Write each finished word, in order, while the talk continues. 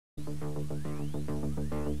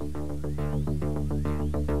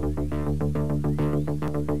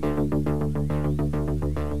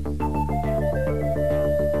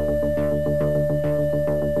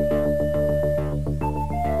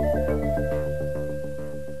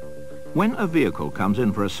When a vehicle comes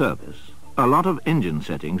in for a service, a lot of engine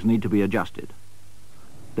settings need to be adjusted.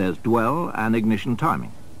 There's dwell and ignition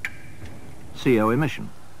timing, CO emission,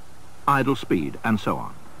 idle speed, and so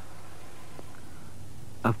on.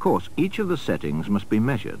 Of course, each of the settings must be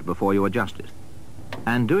measured before you adjust it,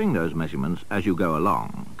 and doing those measurements as you go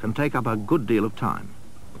along can take up a good deal of time.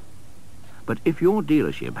 But if your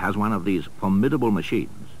dealership has one of these formidable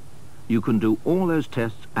machines, you can do all those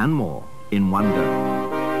tests and more in one go.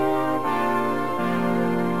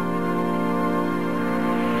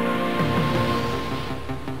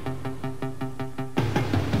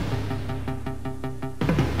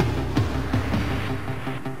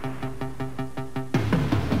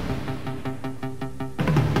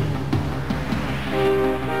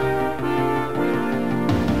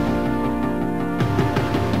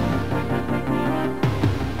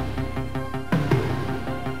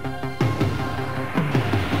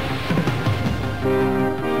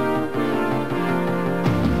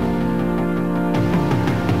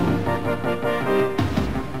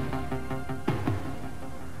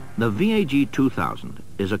 The VAG 2000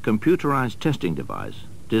 is a computerized testing device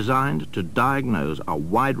designed to diagnose a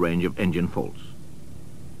wide range of engine faults.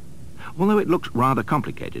 Although it looks rather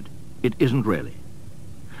complicated, it isn't really.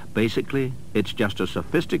 Basically, it's just a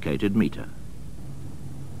sophisticated meter.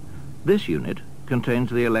 This unit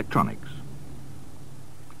contains the electronics.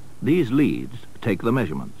 These leads take the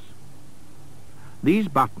measurements. These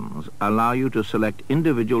buttons allow you to select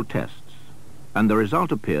individual tests, and the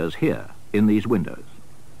result appears here in these windows.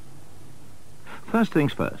 First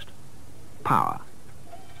things first, power.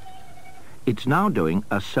 It's now doing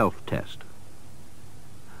a self-test.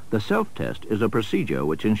 The self-test is a procedure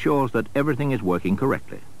which ensures that everything is working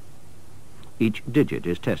correctly. Each digit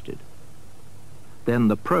is tested. Then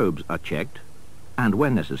the probes are checked and,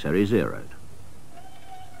 when necessary, zeroed.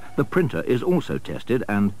 The printer is also tested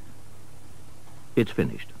and it's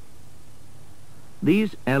finished.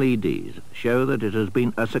 These LEDs show that it has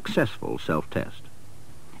been a successful self-test.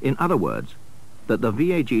 In other words, that the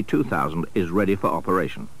VAG 2000 is ready for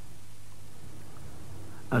operation.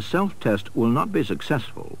 A self-test will not be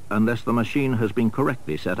successful unless the machine has been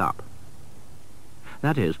correctly set up.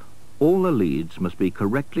 That is, all the leads must be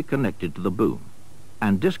correctly connected to the boom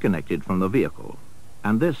and disconnected from the vehicle,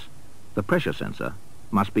 and this, the pressure sensor,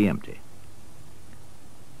 must be empty.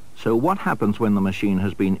 So what happens when the machine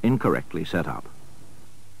has been incorrectly set up?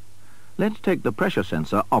 Let's take the pressure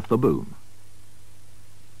sensor off the boom.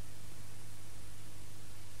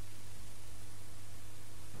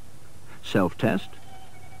 Self-test,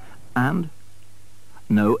 and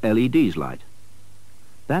no LEDs light.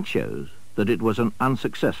 That shows that it was an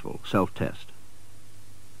unsuccessful self-test.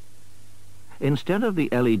 Instead of the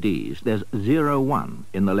LEDs, there's 01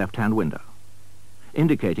 in the left-hand window,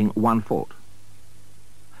 indicating one fault.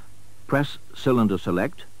 Press cylinder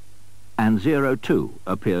select, and 02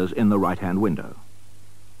 appears in the right-hand window.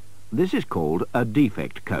 This is called a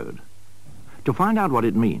defect code. To find out what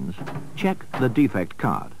it means, check the defect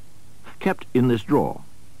card, kept in this drawer.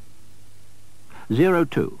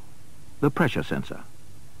 02, the pressure sensor.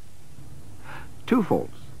 Two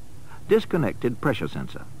faults, disconnected pressure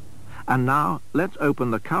sensor. And now let's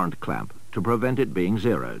open the current clamp to prevent it being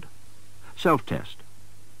zeroed. Self-test.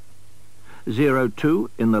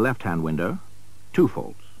 02 in the left-hand window, two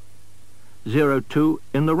faults. 02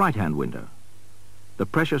 in the right-hand window, the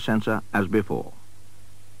pressure sensor as before.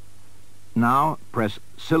 Now press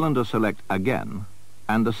cylinder select again,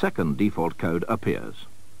 and the second default code appears.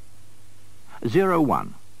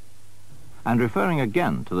 01, and referring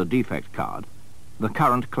again to the defect card, the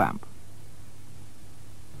current clamp.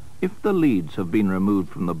 If the leads have been removed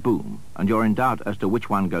from the boom and you're in doubt as to which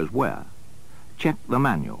one goes where, check the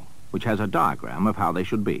manual, which has a diagram of how they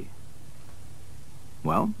should be.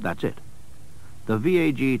 Well, that's it. The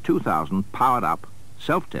VAG 2000 powered up,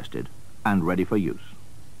 self-tested, and ready for use.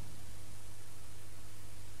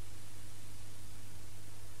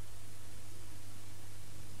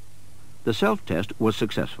 The self-test was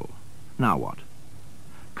successful. Now what?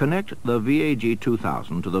 Connect the VAG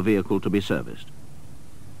 2000 to the vehicle to be serviced.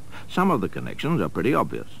 Some of the connections are pretty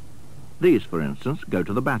obvious. These, for instance, go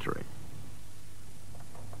to the battery.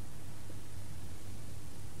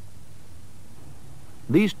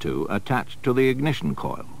 These two attach to the ignition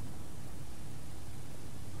coil.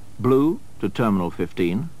 Blue to terminal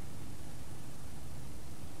 15,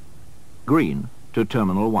 green to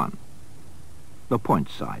terminal 1, the point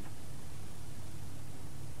side.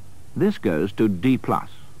 This goes to D+.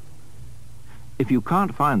 If you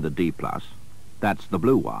can't find the D+, that's the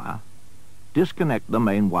blue wire, disconnect the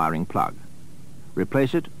main wiring plug.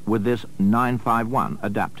 Replace it with this 951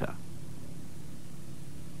 adapter.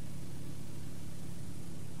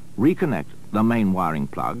 reconnect the main wiring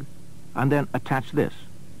plug, and then attach this,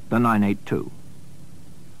 the 982.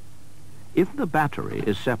 If the battery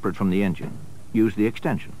is separate from the engine, use the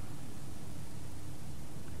extension.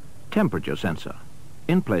 Temperature sensor,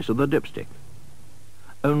 in place of the dipstick.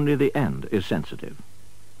 Only the end is sensitive.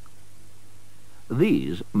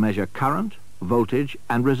 These measure current, voltage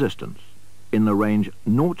and resistance in the range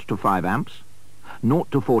 0 to 5 amps, 0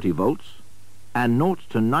 to 40 volts, and 0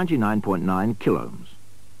 to 99.9 kiloohms,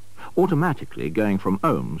 automatically going from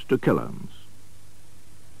ohms to kiloohms.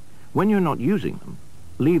 When you're not using them,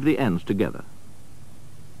 leave the ends together.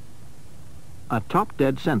 A top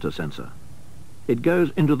dead center sensor. It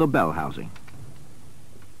goes into the bell housing.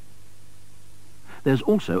 There's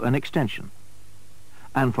also an extension,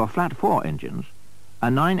 and for flat 4 engines,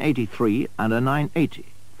 a 983 and a 980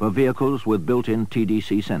 for vehicles with built-in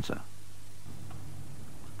TDC sensor.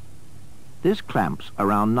 This clamps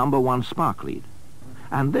around number 1 spark lead,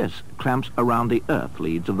 and this clamps around the earth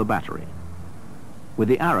leads of the battery, with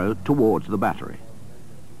the arrow towards the battery.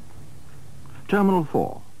 Terminal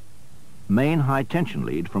 4, main high tension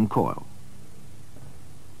lead from coil.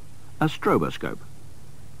 A stroboscope,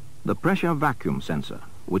 the pressure vacuum sensor,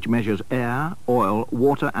 which measures air, oil,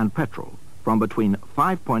 water and petrol from between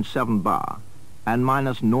 5.7 bar and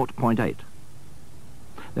minus 0.8.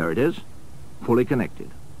 There it is, fully connected.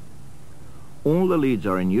 All the leads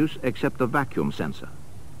are in use except the vacuum sensor,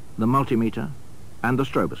 the multimeter and the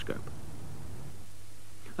stroboscope.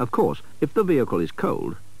 Of course, if the vehicle is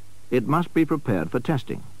cold, it must be prepared for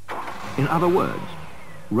testing. In other words,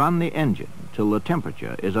 run the engine till the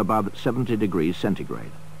temperature is above 70 degrees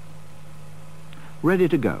centigrade. Ready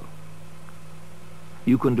to go.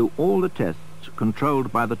 You can do all the tests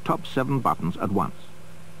controlled by the top 7 buttons at once.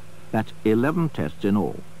 That's 11 tests in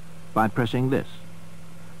all, by pressing this,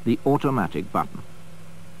 the automatic button.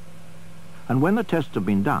 And when the tests have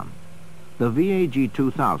been done, the VAG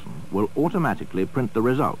 2000 will automatically print the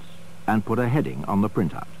results and put a heading on the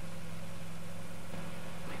printout.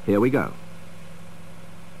 Here we go.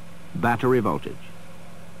 Battery voltage.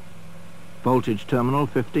 Voltage terminal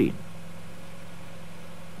 15.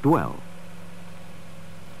 Dwell.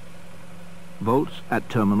 Volts at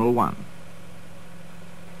terminal 1.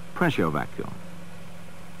 Pressure vacuum.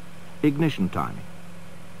 Ignition timing.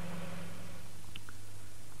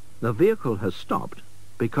 The vehicle has stopped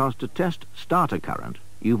because to test starter current,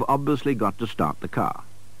 you've obviously got to start the car.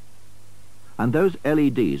 And those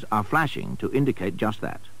LEDs are flashing to indicate just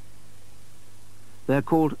that. They're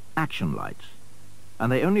called action lights,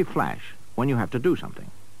 and they only flash when you have to do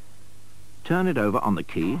something. Turn it over on the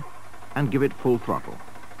key and give it full throttle.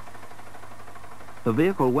 The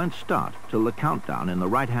vehicle won't start till the countdown in the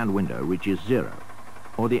right-hand window reaches 0,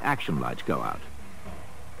 or the action lights go out.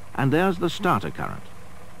 And there's the starter current,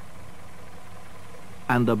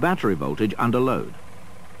 and the battery voltage under load,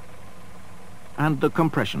 and the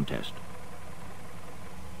compression test.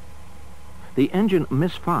 The engine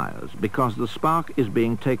misfires because the spark is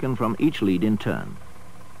being taken from each lead in turn.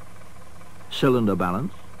 Cylinder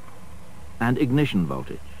balance and ignition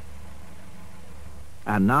voltage.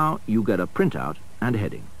 And now you get a printout and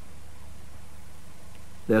heading.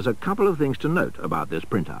 There's a couple of things to note about this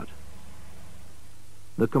printout.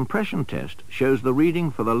 The compression test shows the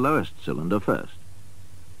reading for the lowest cylinder first.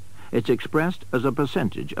 It's expressed as a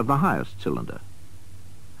percentage of the highest cylinder.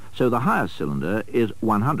 So the highest cylinder is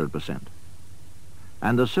 100%.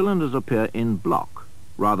 And the cylinders appear in block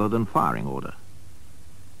rather than firing order.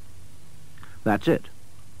 That's it.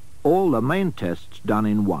 All the main tests done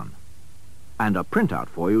in one, and a printout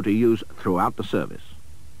for you to use throughout the service.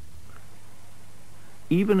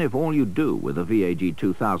 Even if all you do with the VAG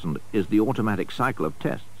 2000 is the automatic cycle of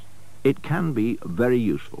tests, it can be very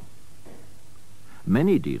useful.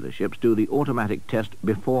 Many dealerships do the automatic test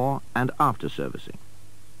before and after servicing.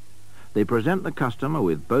 They present the customer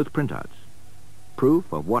with both printouts,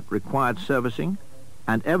 proof of what required servicing,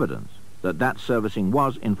 and evidence that that servicing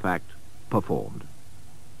was, in fact, performed.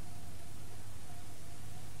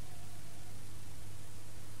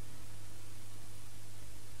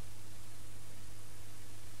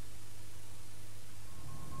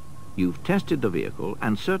 You've tested the vehicle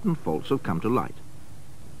and certain faults have come to light.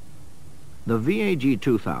 The VAG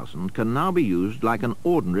 2000 can now be used like an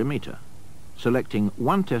ordinary meter, selecting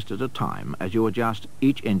one test at a time as you adjust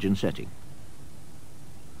each engine setting.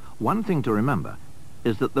 One thing to remember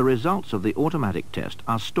is that the results of the automatic test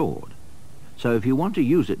are stored, so if you want to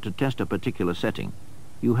use it to test a particular setting,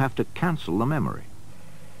 you have to cancel the memory.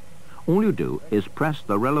 All you do is press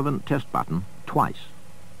the relevant test button twice.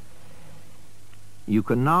 You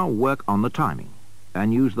can now work on the timing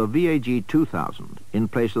and use the VAG 2000 in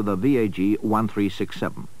place of the VAG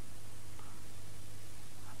 1367.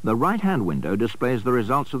 The right-hand window displays the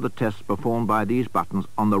results of the tests performed by these buttons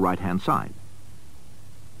on the right-hand side.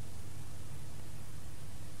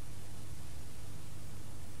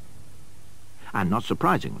 And not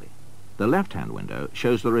surprisingly, the left-hand window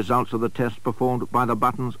shows the results of the tests performed by the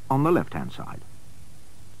buttons on the left-hand side.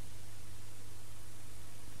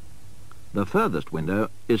 The furthest window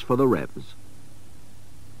is for the revs.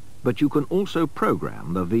 But you can also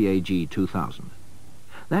program the VAG 2000.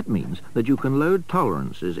 That means that you can load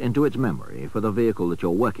tolerances into its memory for the vehicle that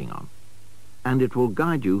you're working on, and it will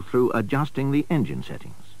guide you through adjusting the engine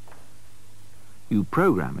settings. You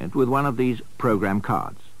program it with one of these program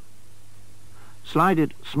cards. Slide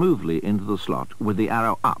it smoothly into the slot with the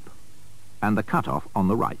arrow up and the cutoff on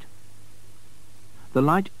the right. The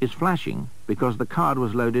light is flashing because the card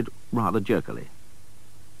was loaded rather jerkily.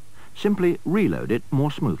 Simply reload it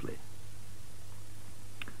more smoothly.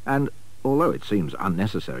 And although it seems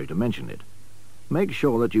unnecessary to mention it, make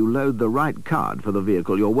sure that you load the right card for the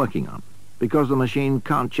vehicle you're working on, because the machine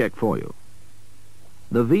can't check for you.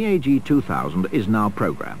 The VAG 2000 is now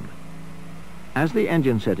programmed. As the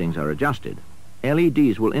engine settings are adjusted,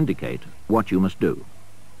 LEDs will indicate what you must do.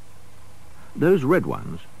 Those red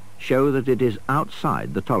ones show that it is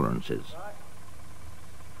outside the tolerances.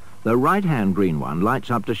 The right-hand green one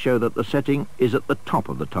lights up to show that the setting is at the top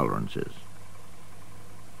of the tolerances.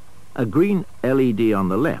 A green LED on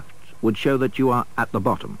the left would show that you are at the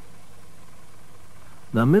bottom.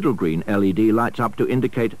 The middle green LED lights up to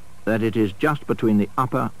indicate that it is just between the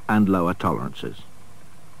upper and lower tolerances.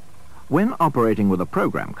 When operating with a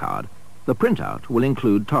program card, the printout will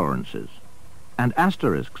include tolerances, and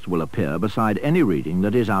asterisks will appear beside any reading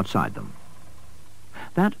that is outside them.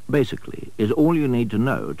 That, basically, is all you need to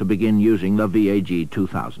know to begin using the VAG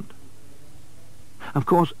 2000. Of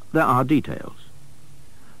course, there are details.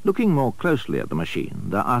 Looking more closely at the machine,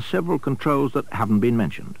 there are several controls that haven't been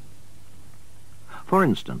mentioned. For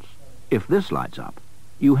instance, if this lights up,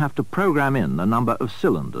 you have to program in the number of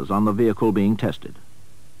cylinders on the vehicle being tested.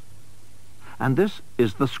 And this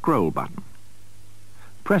is the scroll button.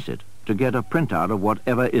 Press it to get a printout of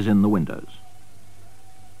whatever is in the windows.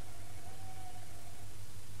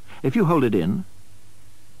 If you hold it in,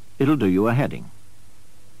 it'll do you a heading.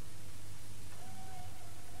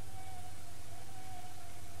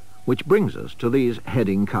 Which brings us to these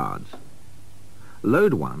heading cards.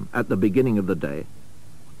 Load one at the beginning of the day,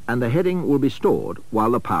 and the heading will be stored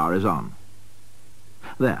while the power is on.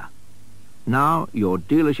 There. Now your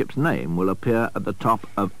dealership's name will appear at the top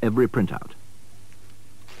of every printout.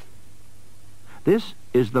 This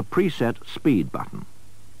is the preset speed button.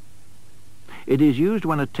 It is used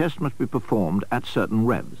when a test must be performed at certain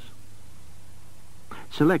revs.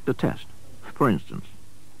 Select a test, for instance,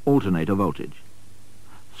 alternator voltage.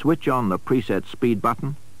 Switch on the preset speed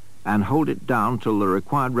button and hold it down till the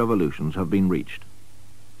required revolutions have been reached.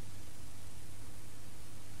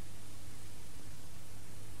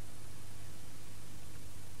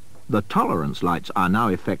 The tolerance lights are now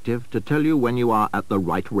effective to tell you when you are at the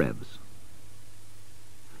right revs.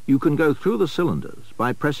 You can go through the cylinders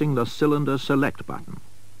by pressing the cylinder select button.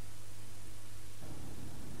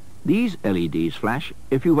 These LEDs flash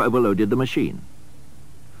if you've overloaded the machine,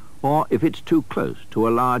 or if it's too close to a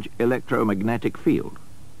large electromagnetic field,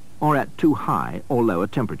 or at too high or low a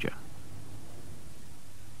temperature.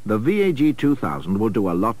 The VAG 2000 will do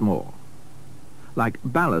a lot more, like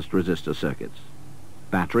ballast resistor circuits,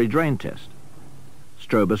 battery drain test,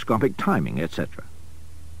 stroboscopic timing, etc.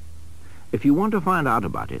 If you want to find out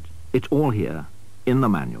about it, it's all here in the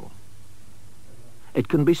manual. It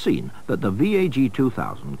can be seen that the VAG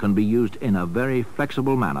 2000 can be used in a very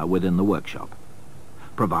flexible manner within the workshop,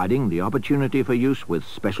 providing the opportunity for use with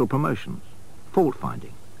special promotions, fault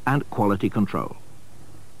finding, and quality control.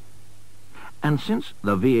 And since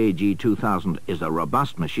the VAG 2000 is a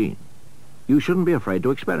robust machine, you shouldn't be afraid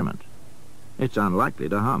to experiment. It's unlikely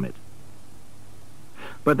to harm it.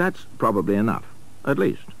 But that's probably enough, at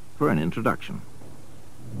least for an introduction.